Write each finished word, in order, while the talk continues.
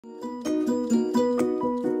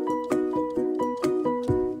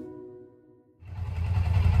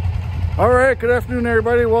All right, good afternoon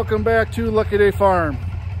everybody. Welcome back to Lucky Day Farm.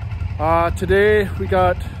 Today we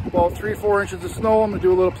got about 3-4 inches of snow. I'm gonna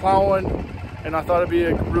do a little plowing, and I thought it'd be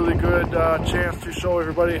a really good chance to show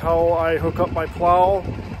everybody how I hook up my plow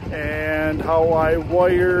and how I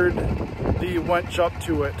wired the winch up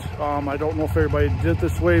to it. I don't know if everybody did it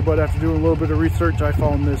this way, but after doing a little bit of research, I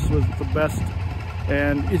found this was the best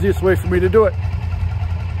and easiest way for me to do it.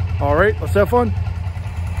 All right, let's have fun.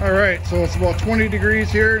 All right, so it's about 20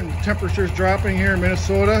 degrees here and the temperature's dropping here in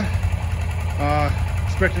Minnesota.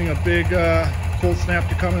 Expecting a big cold snap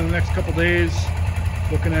to come in the next couple days.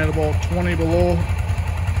 Looking at about 20 below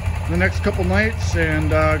the next couple nights, and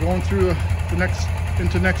going through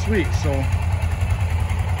into next week. So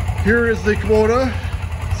here is the Kubota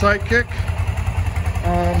Sidekick.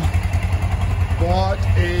 Bought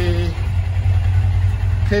a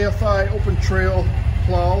KFI open trail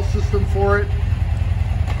plow system for it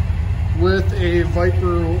with a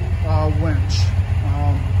Viper winch.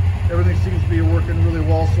 Everything seems to be working really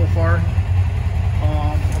well so far.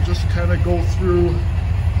 I'll just kind of go through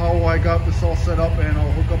how I got this all set up, and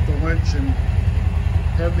I'll hook up the winch and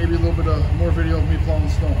have maybe a little bit of more video of me plowing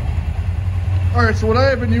snow. All right, so what I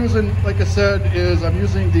have been using, like I said, is I'm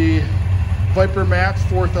using the Viper Max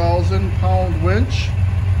 4,000 pound winch.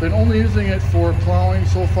 Been only using it for plowing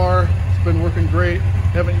so far. It's been working great.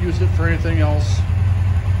 Haven't used it for anything else.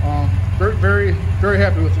 Very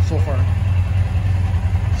happy with it so far.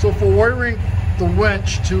 So for wiring the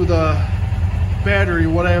winch to the battery,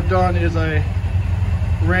 what I have done is I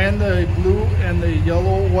ran the blue and the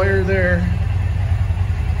yellow wire there,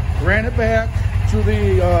 ran it back to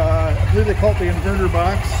the, I believe they call it the inverter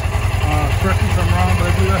box. Correct me if I'm wrong, but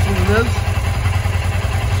I believe that's what it is.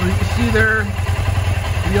 So you can see there,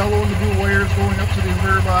 the yellow and the blue wires going up to the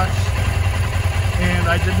inverter box. And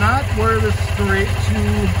I did not wire this straight to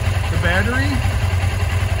the battery,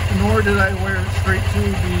 nor did I wire it straight to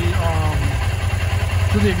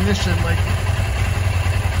the ignition like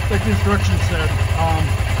the instructions said.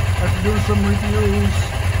 After doing some reviews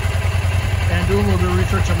and doing a little bit of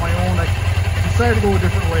research on my own, I decided to go a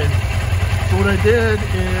different way. So what I did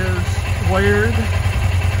is wired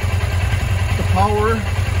the power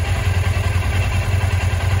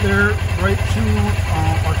there right to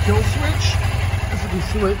our kill switch. As you can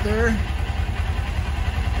see right there.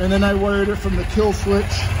 And then I wired it from the kill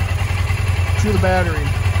switch to the battery.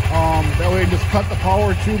 That way I just cut the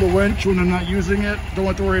power to the winch when I'm not using it. Don't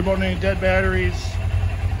have to worry about any dead batteries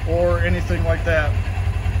or anything like that.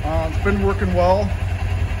 It's been working well.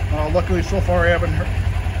 Luckily so far I haven't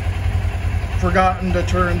forgotten to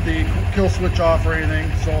turn the kill switch off or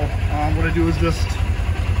anything. So what I do is just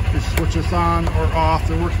switch this on or off.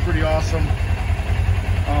 It works pretty awesome.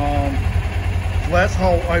 So that's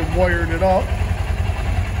how I wired it up.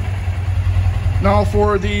 Now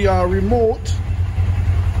for the remote,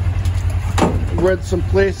 I read some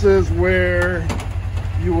places where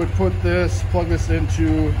you would plug this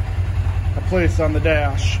into a place on the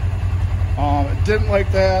dash. I didn't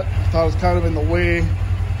like that. I thought it was kind of in the way.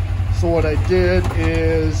 So what I did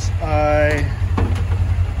is I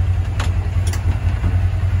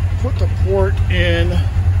put the port in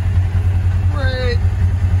right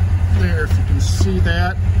there, if you can see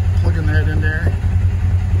that, plugging that in there.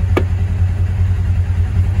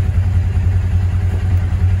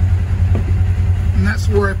 And that's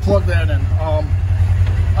where I plug that in.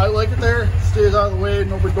 I like it there, it stays out of the way.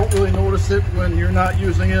 Nobody don't really notice it when you're not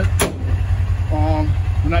using it. I'm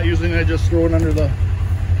not using it, I just throw it under the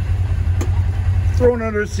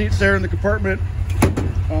seats there in the compartment.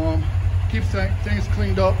 Keeps things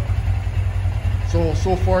cleaned up.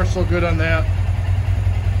 So far so good on that.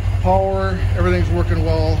 Power, everything's working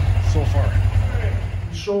well so far. Right.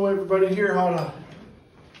 Show everybody here how to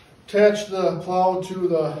attach the plow to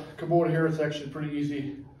the Kubota here. It's actually pretty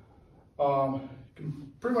easy. You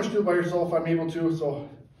can pretty much do it by yourself if I'm able to, so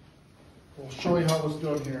we'll show you how it's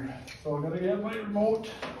done here. So I'm gonna get my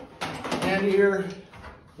remote handy here.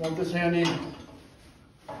 Want this handy.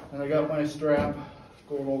 And I got my strap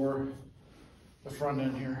going over the front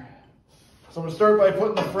end here. So I'm gonna start by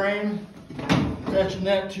putting the frame, attaching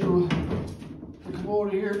that to the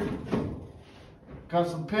Kubota here. Got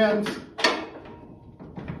some pins.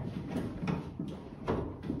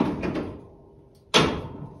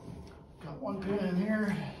 Got one pin in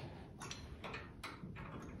here.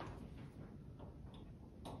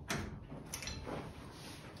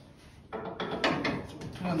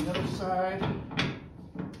 Pin on the other side.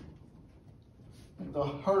 The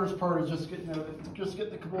hardest part is just getting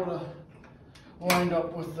the Kubota lined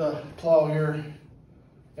up with the plow here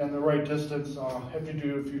and the right distance. After you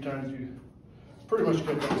do it a few times, you pretty much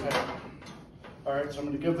get that tight. All right, so I'm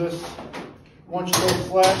going to give this one go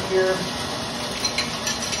flat here.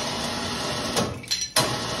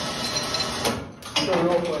 Start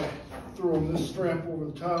out by throwing this strap over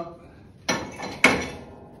the top.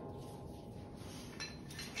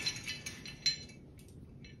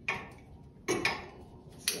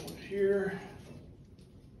 Here,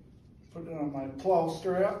 put it on my plow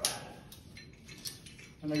strap,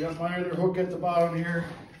 and I got my other hook at the bottom here,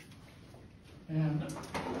 and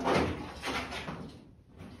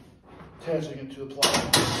attaching it to the plow.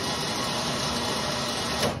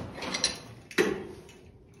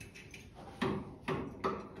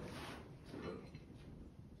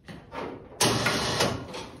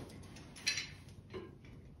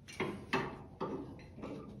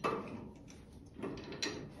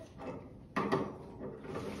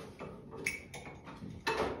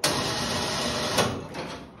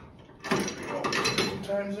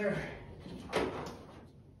 Times there.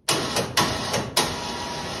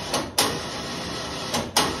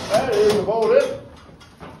 That is about it.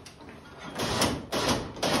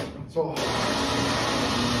 So, up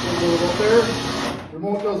there.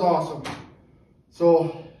 Remote does awesome.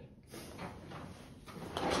 So,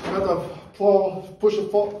 got the plow, push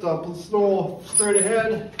the snow straight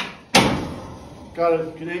ahead. Got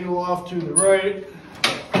it, get angle off to the right,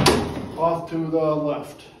 off to the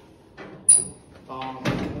left. I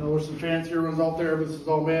know there's some fancier ones out there, but this is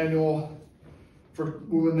all manual for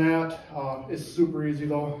moving that. It's super easy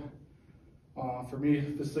though. For me,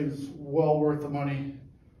 this thing's well worth the money.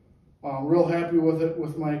 Real happy with it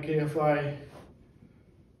with my KFI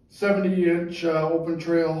 70-inch open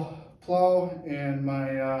trail plow and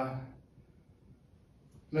my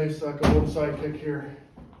nice Kubota Side Kick here.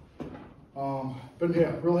 But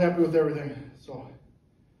yeah, real happy with everything. So.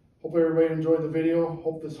 Hope everybody enjoyed the video.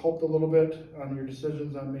 Hope this helped a little bit on your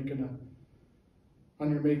decisions on making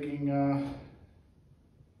on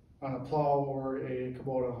a plow or a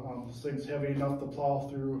Kubota. This thing's heavy enough to plow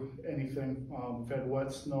through anything. We've had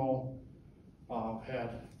wet snow,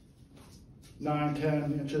 had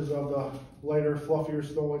 9-10 inches of the lighter, fluffier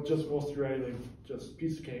snow. It just goes through anything. Just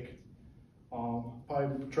piece of cake.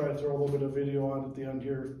 Probably try to throw a little bit of video on at the end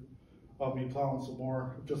here of me plowing some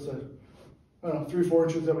more. Just a I don't know, 3-4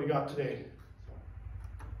 inches that we got today.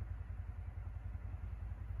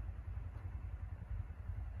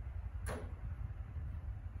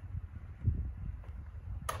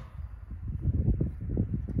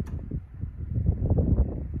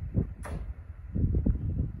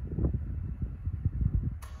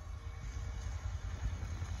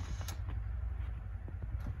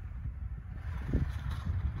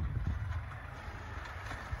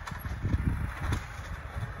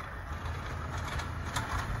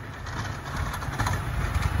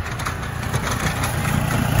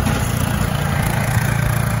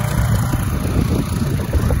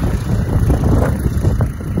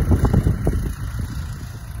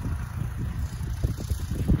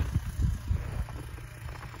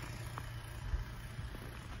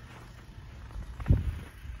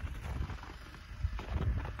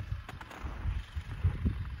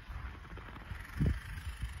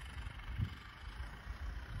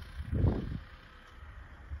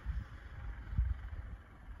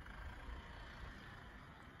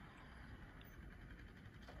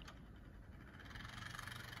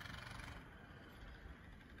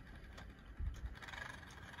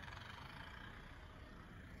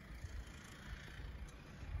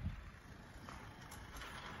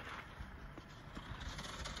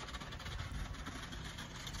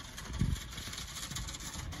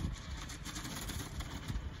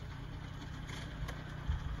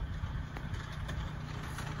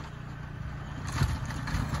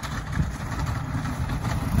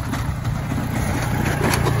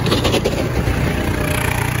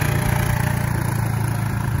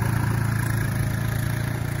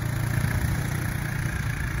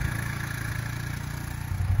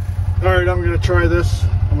 Alright, I'm going to try this.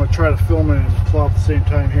 I'm going to try to film it and plow at the same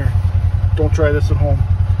time here. Don't try this at home.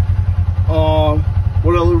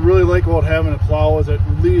 What I really like about having a plow is it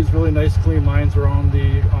leaves really nice clean lines around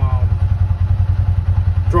the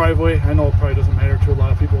driveway. I know it probably doesn't matter to a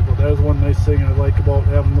lot of people, but that is one nice thing I like about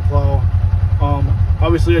having the plow.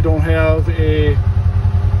 Obviously I don't have a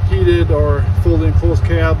heated or fully enclosed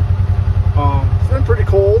cab. It's been pretty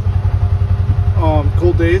cold.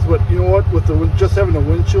 Cold days, but you know what, with just having the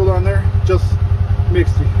windshield on there just makes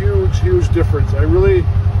a huge difference. I really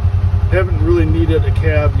haven't needed a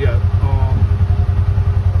cab yet,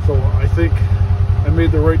 so I think I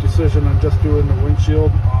made the right decision on just doing the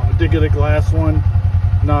windshield. I did get a glass one,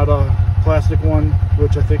 not a plastic one,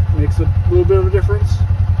 which I think makes a little bit of a difference.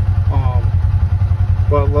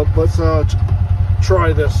 But let's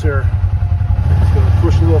try this here. Just gonna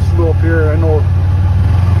push a little slope here. I know it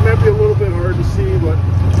might be a little bit hard to see, but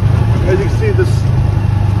as you can see, this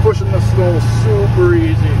pushing the snow super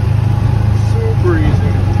easy. Super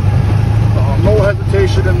easy. No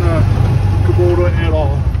hesitation in the Kubota at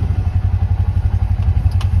all.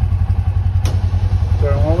 So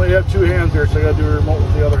I only have two hands here, so I gotta do a remote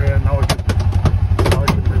with the other hand. Now I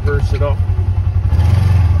can reverse it up.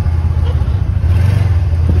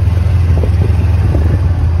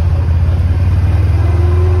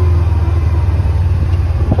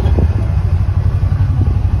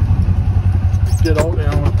 Get out, and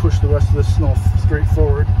I'm gonna push the rest of this snow straight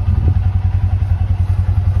forward.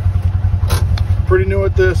 Pretty new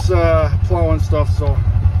at this plowing stuff, so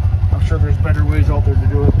I'm sure there's better ways out there to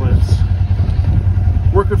do it, but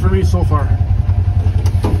it's working for me so far.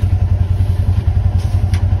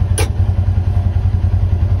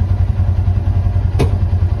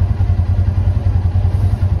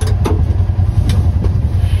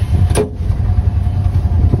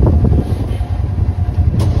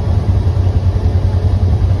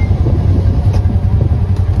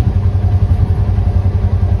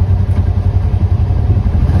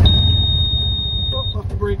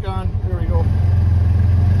 Brake on. There we go.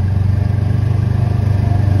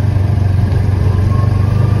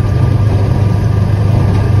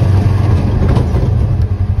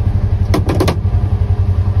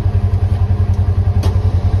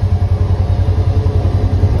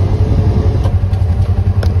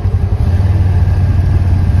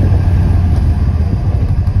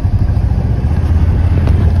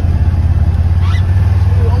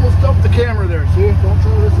 We almost dumped the camera there. See? Don't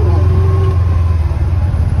try this at all.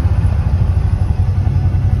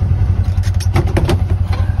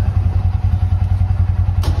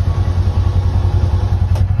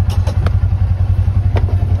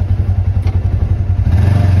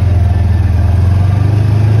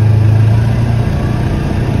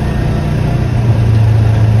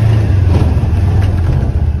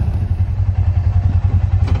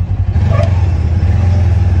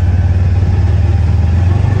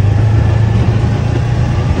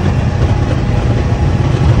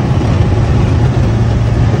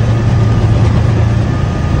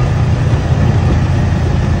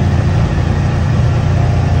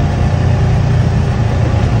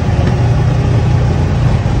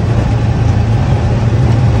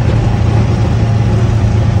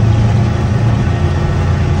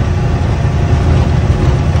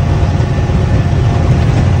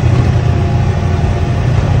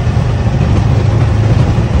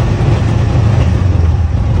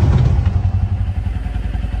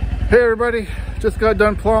 Hey everybody, just got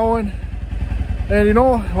done plowing, and you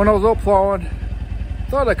know, when I was out plowing, I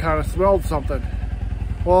thought I kind of smelled something.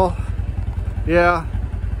 Well, yeah,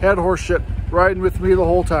 had horse shit riding with me the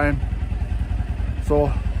whole time. So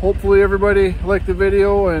hopefully everybody liked the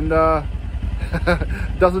video and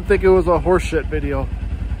doesn't think it was a horse shit video.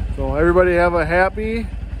 So everybody have a happy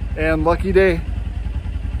and lucky day.